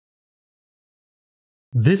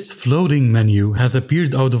This floating menu has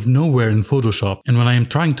appeared out of nowhere in Photoshop, and when I am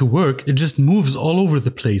trying to work, it just moves all over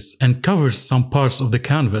the place and covers some parts of the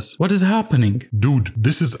canvas. What is happening? Dude,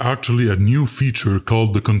 this is actually a new feature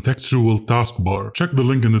called the contextual taskbar. Check the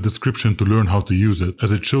link in the description to learn how to use it,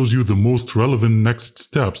 as it shows you the most relevant next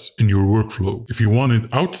steps in your workflow. If you want it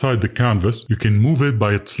outside the canvas, you can move it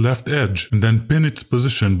by its left edge and then pin its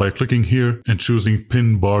position by clicking here and choosing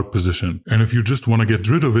pin bar position. And if you just want to get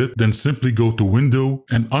rid of it, then simply go to Window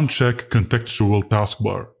and uncheck contextual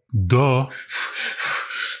taskbar. Duh!